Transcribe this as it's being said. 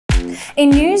In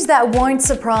news that won't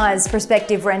surprise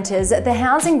prospective renters, the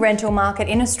housing rental market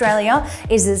in Australia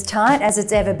is as tight as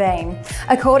it's ever been.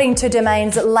 According to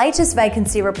Domain's latest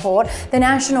vacancy report, the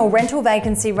national rental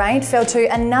vacancy rate fell to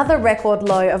another record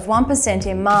low of 1%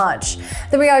 in March.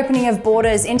 The reopening of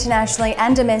borders internationally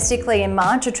and domestically in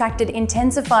March attracted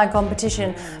intensified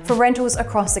competition for rentals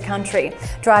across the country,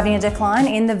 driving a decline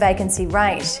in the vacancy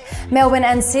rate. Melbourne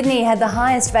and Sydney had the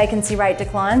highest vacancy rate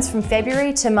declines from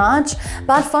February to March,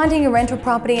 but finding a rental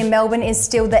property in Melbourne is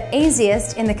still the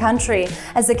easiest in the country,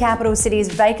 as the capital city's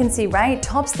vacancy rate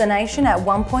tops the nation at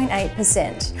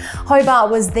 1.8%.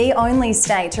 Hobart was the only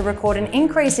state to record an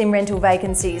increase in rental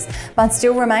vacancies, but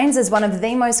still remains as one of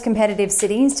the most competitive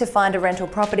cities to find a rental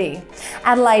property.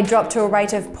 Adelaide dropped to a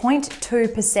rate of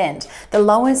 0.2%, the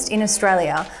lowest in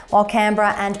Australia, while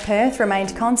Canberra and Perth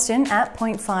remained constant at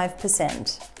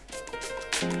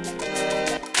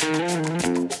 0.5%.